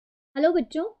Hello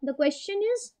बच्चों, the question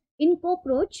is in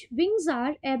cockroach wings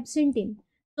are absent in.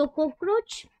 So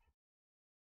cockroach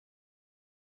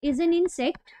is an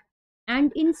insect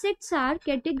and insects are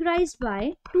categorized by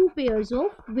two pairs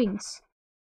of wings.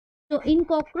 So in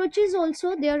cockroaches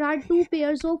also there are two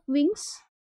pairs of wings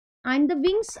and the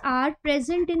wings are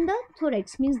present in the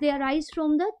thorax, means they arise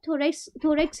from the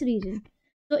thorax region.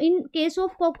 So in case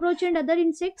of cockroach and other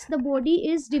insects, the body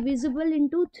is divisible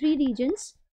into three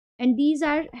regions and these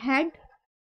are head,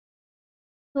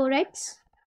 thorax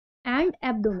and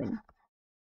abdomen.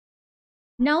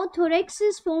 Now thorax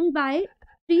is formed by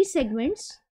three segments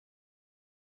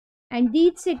and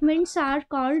these segments are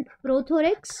called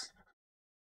prothorax.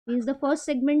 Means the first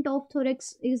segment of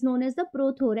thorax is known as the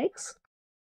prothorax.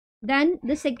 Then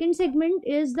the second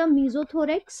segment is the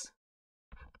mesothorax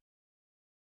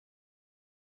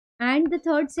and the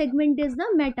third segment is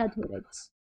the metathorax.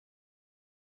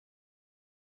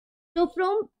 So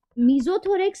from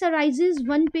mesothorax arises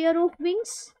one pair of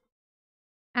wings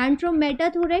and from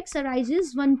metathorax arises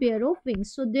one pair of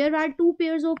wings. So there are two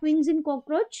pairs of wings in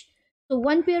cockroach. So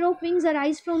one pair of wings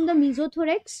arise from the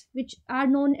mesothorax, which are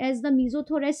known as the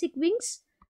mesothoracic wings,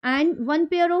 and one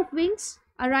pair of wings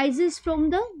arises from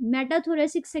the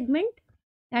metathoracic segment,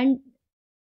 and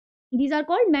these are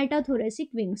called metathoracic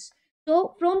wings.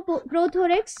 So from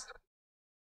prothorax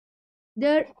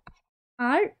there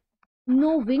are no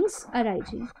wings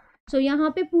arising. सो यहाँ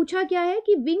पे पूछा क्या है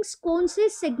कि wings कौन से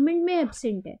segment में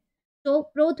absent है. तो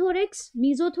prothorax,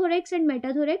 mesothorax and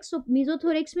metathorax. So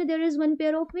mesothorax में there is one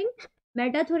pair of wing,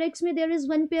 metathorax में there is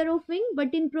one pair of wing,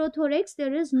 but in prothorax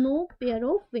there is no pair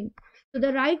of wing. So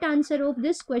the right answer of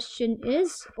this question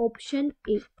is option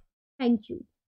A. Thank you.